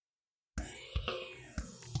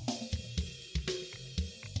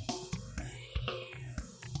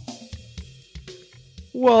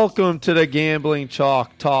Welcome to the Gambling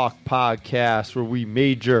Chalk Talk podcast, where we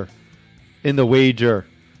major in the wager.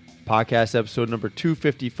 Podcast episode number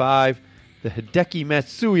 255, the Hideki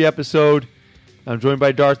Matsui episode. I'm joined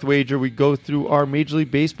by Darth Wager. We go through our Major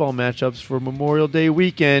League Baseball matchups for Memorial Day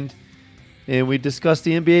weekend, and we discuss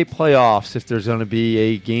the NBA playoffs, if there's going to be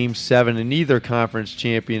a Game 7 in either conference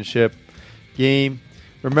championship game.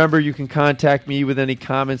 Remember, you can contact me with any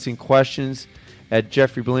comments and questions at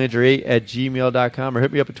jeffreybelanger8@gmail.com or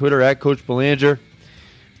hit me up on Twitter at Coach Belanger.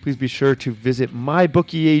 Please be sure to visit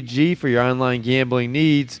MyBookieAG for your online gambling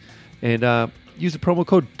needs, and use the promo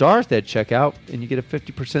code DARTH at checkout, and you get a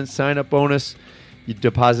 50% sign-up bonus. You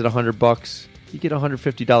deposit $100, you get a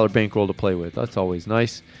 $150 bankroll to play with. That's always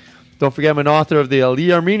nice. Don't forget, I'm an author of the Ali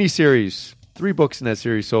Armeni series. 3 books in that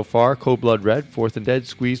series so far: Cold Blood Red, Fourth and Dead,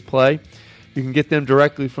 Squeeze Play. You can get them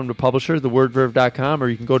directly from the publisher, thewordverve.com, or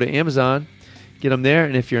you can go to Amazon, get them there.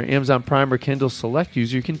 And if you're an Amazon Prime or Kindle Select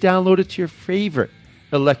user, you can download it to your favorite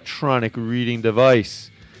electronic reading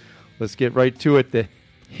device. Let's get right to it. The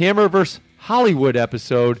Hammer vs. Hollywood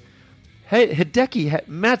episode. Hideki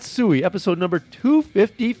Matsui, episode number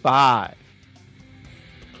 255.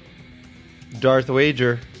 Darth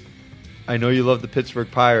Wager, I know you love the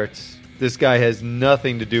Pittsburgh Pirates. This guy has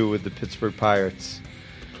nothing to do with the Pittsburgh Pirates.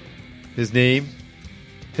 His name,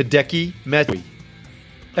 Hideki Matsui.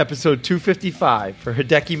 Episode 255 for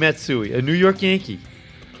Hideki Matsui, a New York Yankee.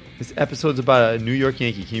 This episode's about a New York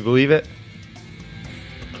Yankee. Can you believe it?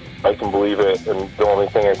 I can believe it, and the only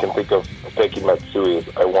thing I can think of Hideki Matsui is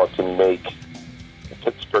I want to make the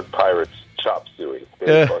Pittsburgh Pirates chop suey.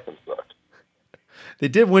 They fucking suck. They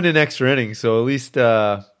did win an extra inning, so at least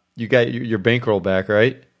you got your bankroll back,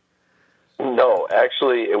 right? No,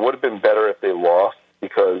 actually, it would have been better if they lost,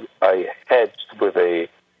 because I hedged with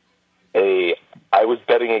I was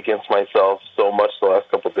betting against myself so much the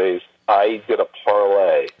last couple of days. I did a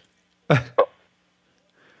parlay.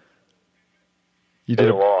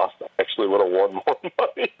 They lost. I actually would have won more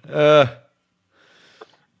money.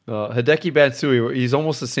 Hideki Matsui, he's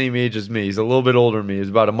almost the same age as me. He's a little bit older than me. He's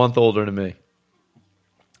about a month older than me.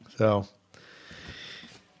 So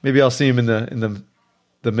maybe I'll see him in the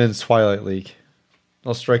men's Twilight League.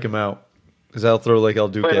 I'll strike him out, because I'll throw like El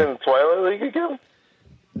Duque. Playing in the Twilight League again?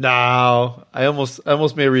 No, I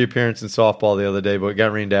almost made a reappearance in softball the other day, but it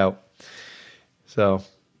got rained out. So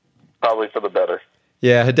probably for the better.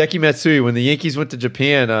 Yeah, Hideki Matsui, when the Yankees went to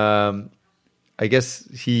Japan, I guess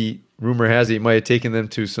rumor has it, he might have taken them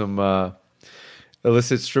to some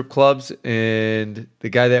illicit strip clubs, and the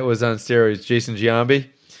guy that was on steroids, Jason Giambi,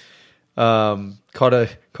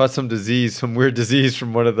 caught some disease, some weird disease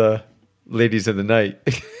from one of the ladies of the night.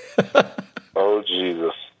 Oh,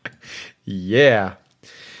 Jesus. Yeah.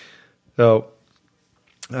 So,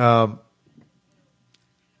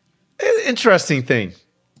 interesting thing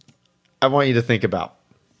I want you to think about,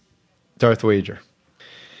 Darth Wager.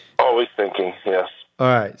 Always thinking, yes. All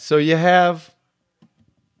right, so you have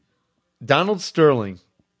Donald Sterling,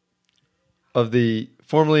 of the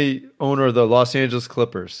formerly owner of the Los Angeles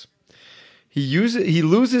Clippers. He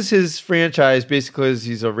loses his franchise basically because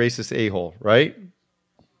he's a racist a-hole, right?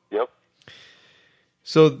 Yep.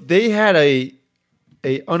 So they had a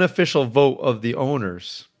unofficial vote of the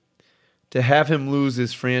owners to have him lose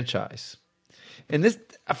his franchise. And this,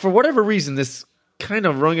 for whatever reason, this kind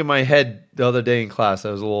of rung in my head the other day in class. I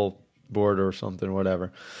was a little bored or something,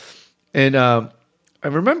 whatever. And I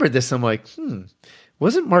remembered this. I'm like,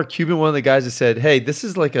 wasn't Mark Cuban one of the guys that said, hey, this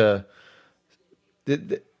is like even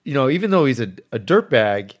though he's a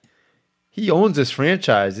dirtbag, he owns this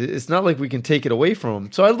franchise. It's not like we can take it away from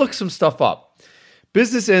him. So I looked some stuff up.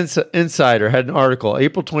 Business Insider had an article,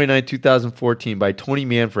 April 29, 2014, by Tony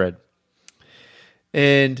Manfred.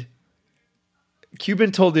 And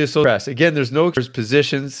Cuban told the Associated Press, again, there's no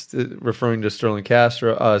positions, referring to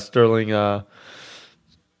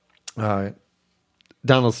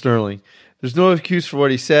Donald Sterling. There's no excuse for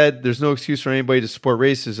what he said. There's no excuse for anybody to support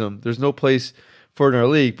racism. There's no place for it in our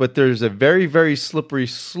league, but there's a very, very slippery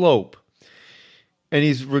slope. And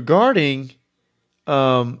he's regarding,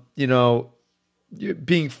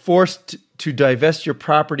 being forced to divest your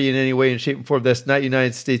property in any way, in shape, and form. That's not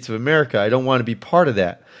United States of America. I don't want to be part of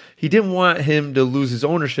that. He didn't want him to lose his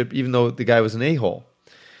ownership, even though the guy was an a-hole.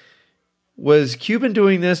 Was Cuban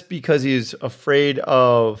doing this because he's afraid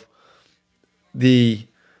of the,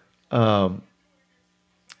 this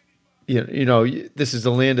is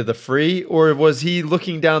the land of the free? Or was he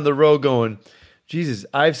looking down the road going, Jesus,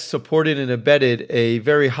 I've supported and abetted a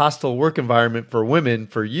very hostile work environment for women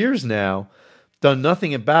for years now, done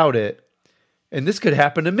nothing about it, and this could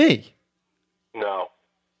happen to me? No.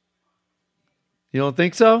 You don't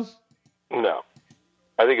think so? No.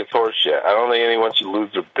 I think it's horseshit. I don't think anyone should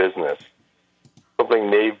lose their business.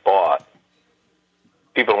 Something they've bought.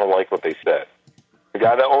 People don't like what they said. The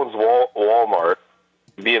guy that owns Walmart,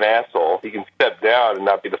 be an asshole. He can step down and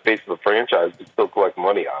not be the face of the franchise, but still collect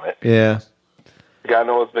money on it. Yeah. The guy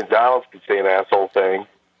that owns McDonald's can say an asshole thing,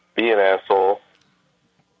 be an asshole,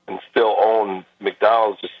 and still own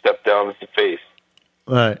McDonald's. Just step down as the face.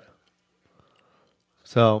 Right.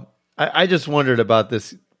 So I just wondered about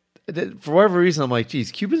this. For whatever reason, I'm like,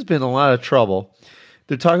 geez, Cuban's been in a lot of trouble.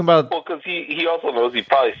 They're talking about... Well, because he also knows he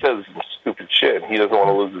probably says some stupid shit, and he doesn't want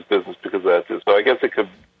to lose his business because of that, too. So I guess it could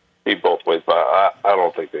be both ways, but I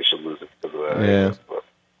don't think they should lose it because of that. Yeah. But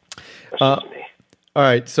that's just me. All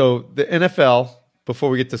right, so the NFL, before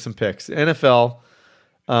we get to some picks, the NFL,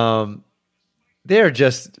 they are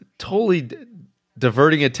just totally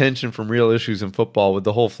diverting attention from real issues in football with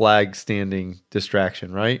the whole flag standing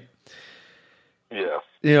distraction, right? Yeah.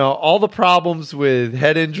 You know, all the problems with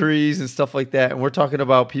head injuries and stuff like that, and we're talking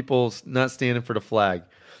about people not standing for the flag.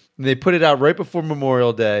 And they put it out right before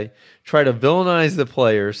Memorial Day, try to villainize the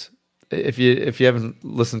players. If you haven't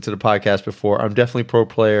listened to the podcast before, I'm definitely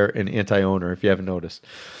pro-player and anti-owner, if you haven't noticed.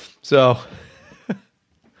 So,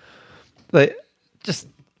 like, just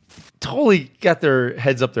totally got their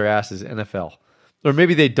heads up their asses, NFL. Or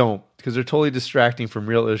maybe they don't, because they're totally distracting from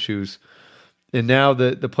real issues. And now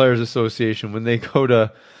the Players Association, when they go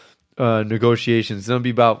to negotiations, it's going to be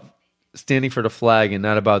about standing for the flag and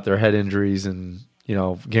not about their head injuries and, you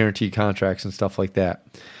know, guaranteed contracts and stuff like that.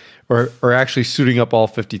 Or actually suiting up all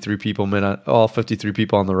 53 people on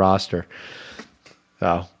the roster.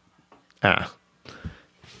 So,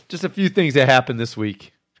 just a few things that happened this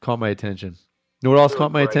week caught my attention. You know what else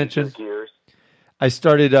caught my attention? I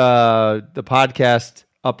started the podcast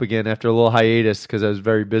up again after a little hiatus because I was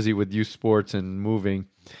very busy with youth sports and moving.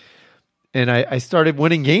 And I started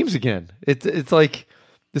winning games again. It's like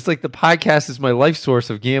the podcast is my life source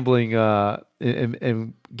of gambling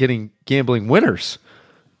and getting gambling winners.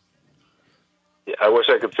 Yeah, I wish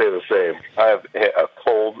I could say the same. I have a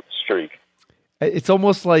cold streak. It's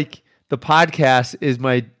almost like the podcast is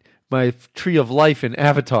my tree of life in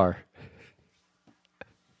Avatar.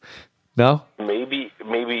 No? Maybe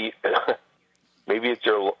it's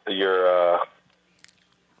your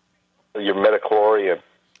Metachlorian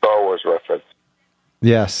Star Wars reference.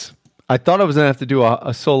 Yes. I thought I was going to have to do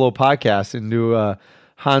a solo podcast and do a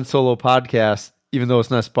Han Solo podcast, even though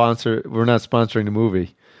it's not sponsored. We're not sponsoring the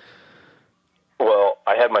movie. Well,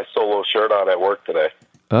 I had my Solo shirt on at work today.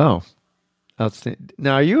 Oh. Outstanding.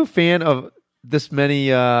 Now, are you a fan of this many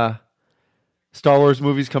Star Wars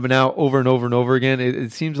movies coming out over and over and over again?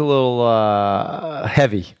 It seems a little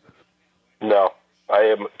heavy. No, I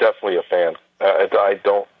am definitely a fan. It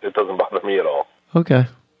doesn't bother me at all. Okay.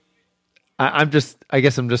 I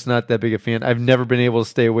guess I'm just not that big a fan. I've never been able to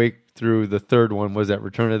stay awake through the third one. Was that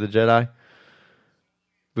Return of the Jedi?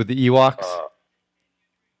 With the Ewoks?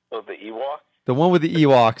 The Ewoks? The one with the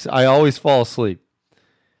Ewoks, I always fall asleep.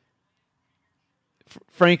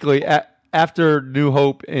 Frankly, after New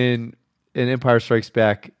Hope and Empire Strikes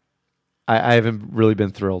Back, I haven't really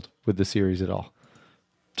been thrilled with the series at all.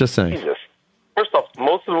 Just saying. Jesus. First off,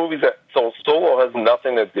 most of the movies Solo has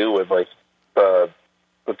nothing to do with like the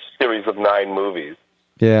series of 9 movies.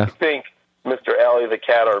 Yeah. I think Mr. Ali the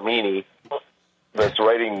Cat Armini, that's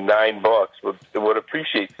writing 9 books, would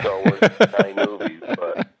appreciate Star Wars 9 movies.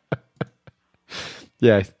 But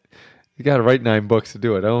yeah, you got to write 9 books to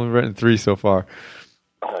do it. I've only written 3 so far.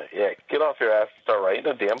 Yeah, get off your ass and start writing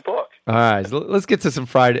a damn book. All right, so let's get to some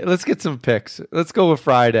Friday. Let's get some picks. Let's go with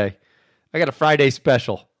Friday. I got a Friday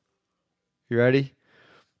special. You ready?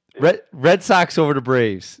 Red Sox over the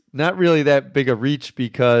Braves. Not really that big a reach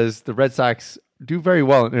because the Red Sox do very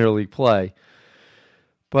well in interleague play.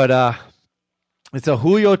 But it's a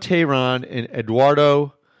Julio Teheran and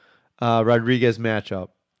Eduardo Rodriguez matchup.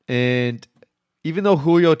 And even though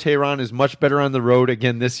Julio Teheran is much better on the road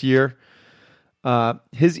again this year,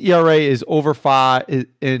 his ERA is over 5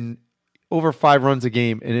 runs a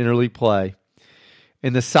game in interleague play.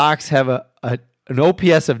 And the Sox have an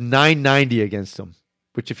OPS of 990 against him,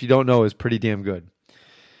 which, if you don't know, is pretty damn good.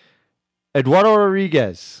 Eduardo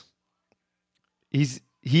Rodriguez, he's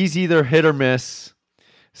either hit or miss.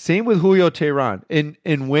 Same with Julio Teheran.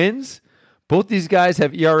 In wins, both these guys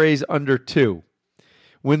have ERAs under 2.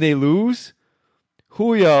 When they lose,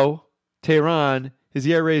 Julio Teheran, his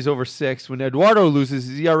ERA is over 6. When Eduardo loses,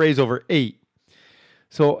 his ERA is over 8.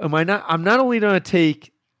 So I'm not only going to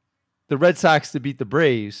take the Red Sox to beat the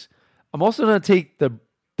Braves, I'm also going to take the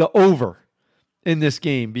over in this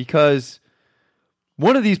game because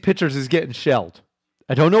one of these pitchers is getting shelled.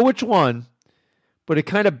 I don't know which one, but it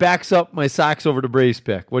kind of backs up my Sox over the Braves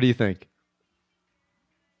pick. What do you think?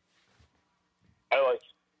 I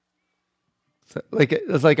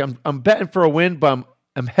It's like I'm betting for a win, but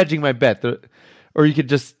I'm hedging my bet. Or you could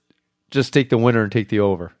just take the winner and take the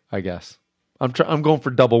over, I guess. I'm going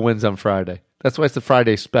for double wins on Friday. That's why it's the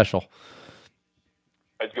Friday special.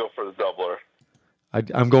 I'd go for the doubler.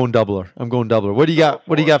 I'm going doubler. What do you got?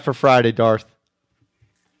 What do you got for Friday, Darth?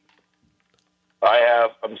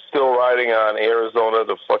 I'm still riding on Arizona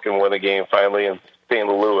to fucking win a game finally, and St.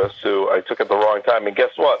 Louis, who I took at the wrong time. And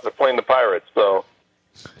guess what? They're playing the Pirates, so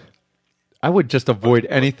I would just avoid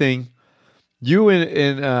anything. You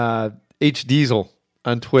and H Diesel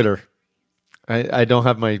on Twitter. I don't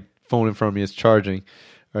have my phone in front of me. It's charging.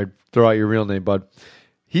 Or I'd throw out your real name, bud.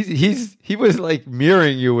 He was like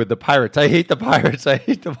mirroring you with the Pirates. I hate the Pirates.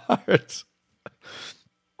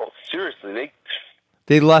 well, seriously,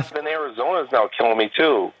 They left. Then Arizona's now killing me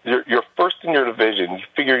too. You're first in your division. You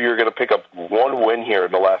figure you're going to pick up one win here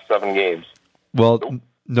in the last 7 games. Well,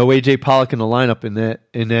 no AJ Pollock in the lineup. In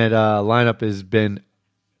that lineup has been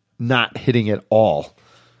not hitting at all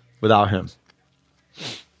without him.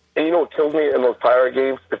 And you know what kills me in those Pirate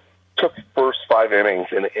games? If you took the first 5 innings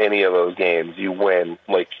in any of those games, you win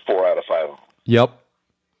like 4 out of 5 of them. Yep,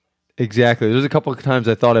 exactly. There's a couple of times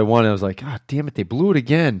I thought I won. I was like, God damn it, they blew it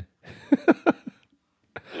again.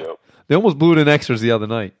 Yep. They almost blew it in extras the other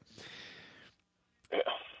night. Yeah.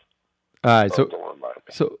 All right,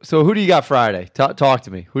 so who do you got Friday? Talk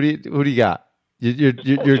to me. Who do you got? I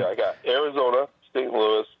got Arizona, St.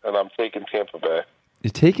 Louis, and I'm taking Tampa Bay.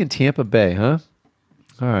 You're taking Tampa Bay, huh?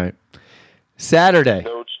 All right. Saturday.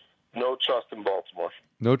 No trust in Baltimore.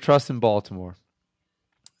 No trust in Baltimore.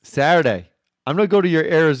 Saturday. I'm going to go to your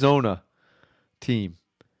Arizona team,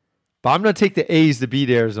 but I'm going to take the A's to beat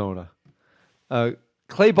Arizona.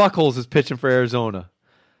 Clay Buchholz is pitching for Arizona.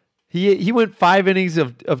 He went 5 innings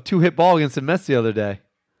of 2-hit ball against the Mets the other day.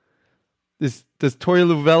 Does Torey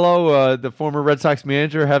Lovullo, the former Red Sox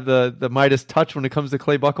manager, have the Midas touch when it comes to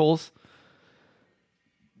Clay Buchholz?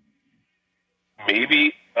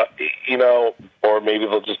 Maybe, or maybe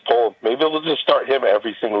they'll just start him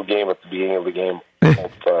every single game at the beginning of the game all the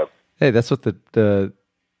time. Hey, that's what the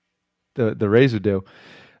Rays would do.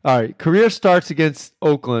 All right, career starts against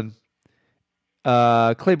Oakland.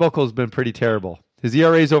 Clay Buchholz has been pretty terrible. His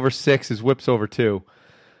ERA is over 6. His WHIP's over 2.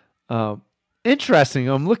 Interesting.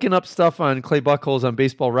 I'm looking up stuff on Clay Buchholz on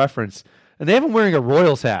Baseball Reference, and they have him wearing a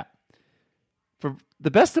Royals hat. For the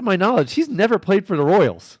best of my knowledge, he's never played for the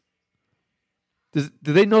Royals. Do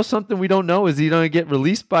they know something we don't know? Is he going to get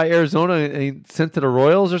released by Arizona and sent to the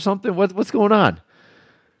Royals or something? What's going on?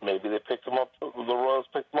 Maybe they picked him up. The Royals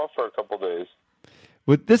picked him up for a couple days.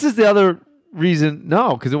 But this is the other reason.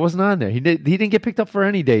 No, because it wasn't on there. He didn't get picked up for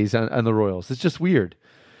any days on the Royals. It's just weird.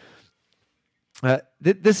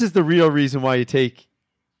 This is the real reason why you take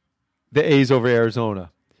the A's over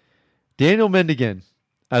Arizona. Daniel Mendigan.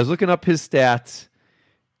 I was looking up his stats,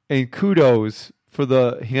 and kudos for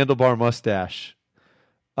the handlebar mustache.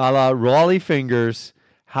 A la Raleigh Fingers.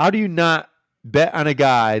 How do you not bet on a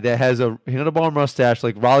guy that has a handlebar mustache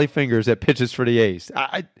like Raleigh Fingers that pitches for the A's?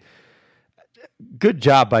 Good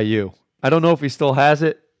job by you. I don't know if he still has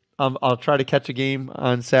it. I'll try to catch a game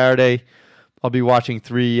on Saturday. I'll be watching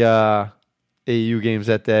 3 AAU games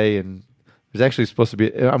that day, and there's actually supposed to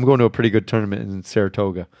be. I'm going to a pretty good tournament in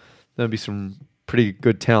Saratoga. There'll be some pretty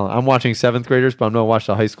good talent. I'm watching 7th graders, but I'm going to watch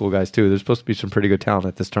the high school guys too. There's supposed to be some pretty good talent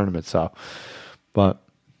at this tournament. So, but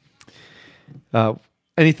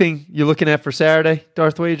anything you're looking at for Saturday,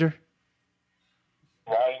 Darth Wager?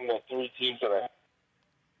 Riding the 3 teams that I have.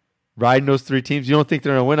 Riding those 3 teams. You don't think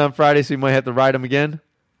they're going to win on Friday, so you might have to ride them again?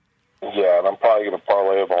 Yeah, and I'm probably going to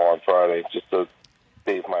parlay them all on Friday just to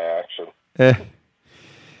save my action. All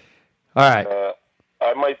right.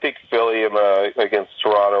 I might take Philly against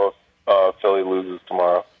Toronto if Philly loses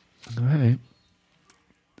tomorrow. All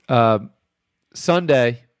right.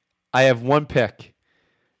 Sunday, I have one pick.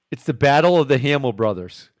 It's the battle of the Hamill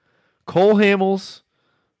brothers. Cole Hamels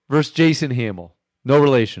versus Jason Hamill. No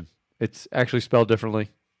relation. It's actually spelled differently.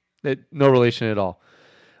 No relation at all.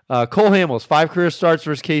 Cole Hamels, 5 career starts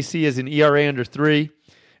versus KC, has an ERA under 3,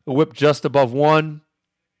 a WHIP just above 1.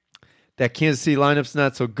 That Kansas City lineup's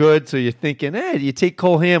not so good, so you're thinking, you take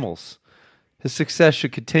Cole Hamels. His success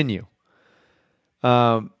should continue.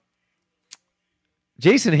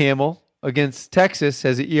 Jason Hamill against Texas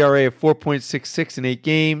has an ERA of 4.66 in 8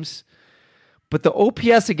 games, but the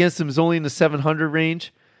OPS against him is only in the 700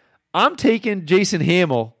 range. I'm taking Jason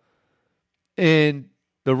Hamill and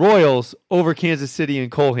the Royals over Kansas City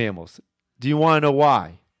and Cole Hamels. Do you want to know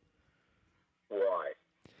why? Why?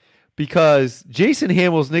 because Jason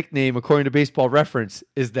Hamill's nickname, according to Baseball Reference,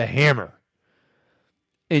 is the Hammer.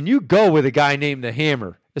 And you go with a guy named the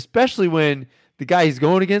Hammer, especially when the guy he's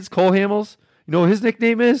going against, Cole Hamels, you know what his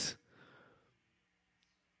nickname is?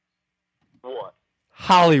 What?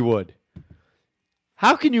 Hollywood.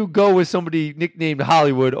 How can you go with somebody nicknamed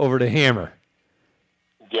Hollywood over the Hammer?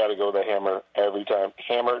 You got to go with the Hammer every time.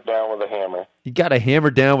 Hammer it down with the hammer. You got to hammer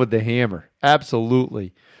down with the Hammer.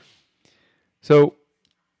 Absolutely. So,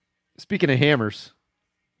 speaking of hammers,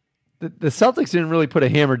 the Celtics didn't really put a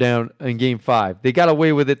hammer down in Game 5. They got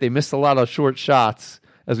away with it. They missed a lot of short shots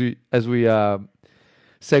as we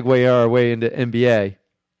segue our way into NBA.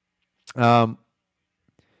 I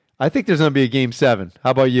think there's going to be a Game 7.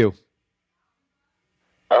 How about you?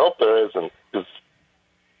 I hope there isn't, because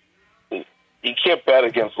you can't bet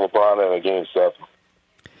against LeBron in a Game 7.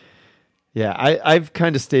 Yeah, I've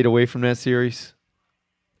kind of stayed away from that series.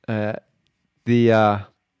 I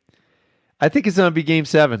think it's going to be Game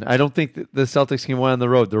 7. I don't think the Celtics can win on the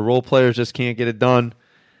road. The role players just can't get it done.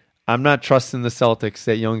 I'm not trusting the Celtics,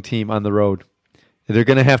 that young team, on the road. They're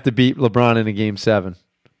going to have to beat LeBron in a Game 7.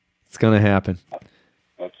 It's going to happen.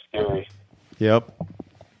 That's scary. Yep.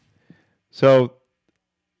 So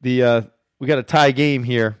we got a tie game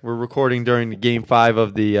here. We're recording during the Game 5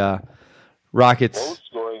 of the Rockets.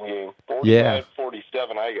 Low-scoring game.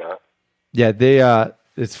 49-47 I got. Yeah,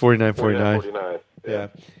 it's 49-49. 49. Yeah.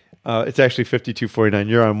 It's actually 52-49.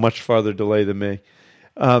 You're on a much farther delay than me.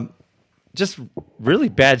 Just really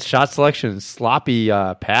bad shot selection and sloppy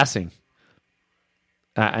passing.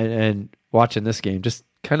 And watching this game, just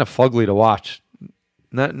kind of fugly to watch.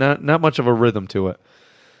 Not much of a rhythm to it.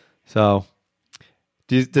 So,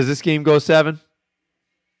 does this game go 7?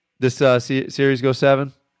 This series go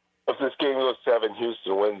 7? If this game goes 7,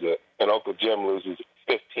 Houston wins it, and Uncle Jim loses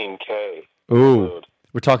 $15K. Ooh,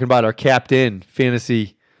 we're talking about our capped-in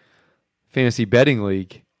fantasy betting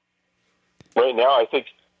league. Right now, I think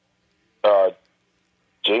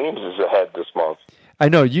James is ahead this month. I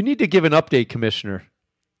know. You need to give an update, Commissioner.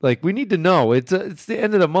 Like, we need to know. It's the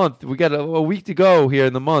end of the month. We got a week to go here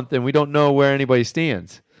in the month, and we don't know where anybody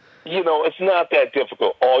stands. You know, it's not that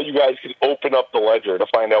difficult. All you guys can open up the ledger to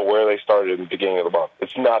find out where they started in the beginning of the month.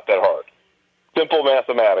 It's not that hard. Simple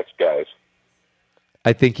mathematics, guys.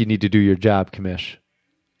 I think you need to do your job, Commish.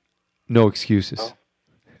 No excuses. Oh.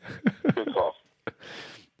 Good call.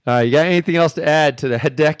 You got anything else to add to the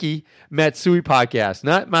Hideki Matsui podcast?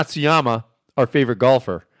 Not Matsuyama, our favorite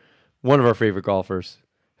golfer. One of our favorite golfers.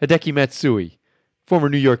 Hideki Matsui, former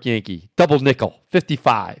New York Yankee. Double nickel,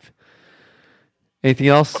 55. Anything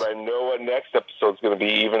else? But I know what next episode's going to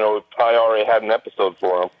be, even though I already had an episode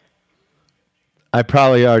for him. I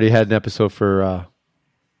probably already had an episode for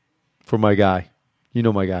my guy. You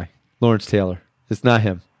know my guy, Lawrence Taylor. It's not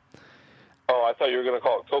him. Oh, I thought you were going to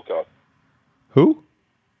call it Coco. Who?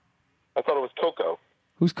 I thought it was Coco.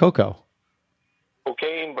 Who's Coco?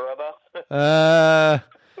 Cocaine, brother.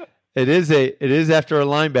 It is after a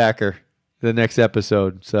linebacker, the next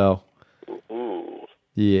episode. So, Ooh.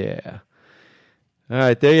 Yeah. All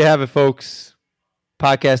right, there you have it, folks.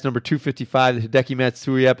 Podcast number 255, the Hideki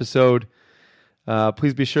Matsui episode.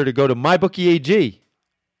 Please be sure to go to MyBookieAG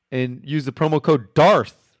and use the promo code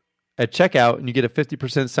DARTH at checkout, and you get a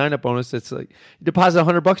 50% sign-up bonus. It's like you deposit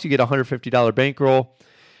 $100, you get a $150 bankroll.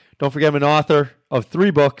 Don't forget I'm an author of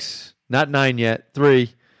 3 books, not 9 yet,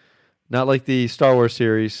 3. Not like the Star Wars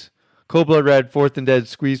series. Cold Blood Red, Fourth and Dead,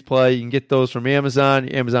 Squeeze Play. You can get those from Amazon,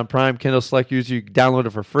 Amazon Prime, Kindle Select User. You can download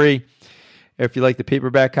it for free. If you like the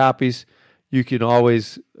paperback copies, you can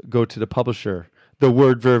always go to the publisher,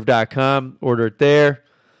 thewordverve.com, order it there.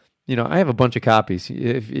 You know, I have a bunch of copies.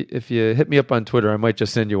 If you hit me up on Twitter, I might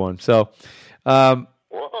just send you one. So, whoa.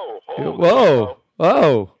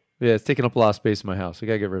 Yeah, it's taking up a lot of space in my house. I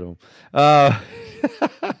got to get rid of them.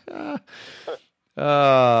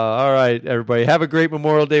 All right, everybody. Have a great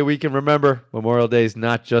Memorial Day weekend. Remember, Memorial Day is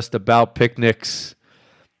not just about picnics.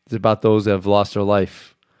 It's about those that have lost their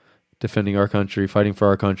life defending our country, fighting for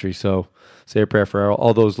our country. So say a prayer for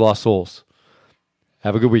all those lost souls.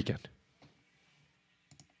 Have a good weekend.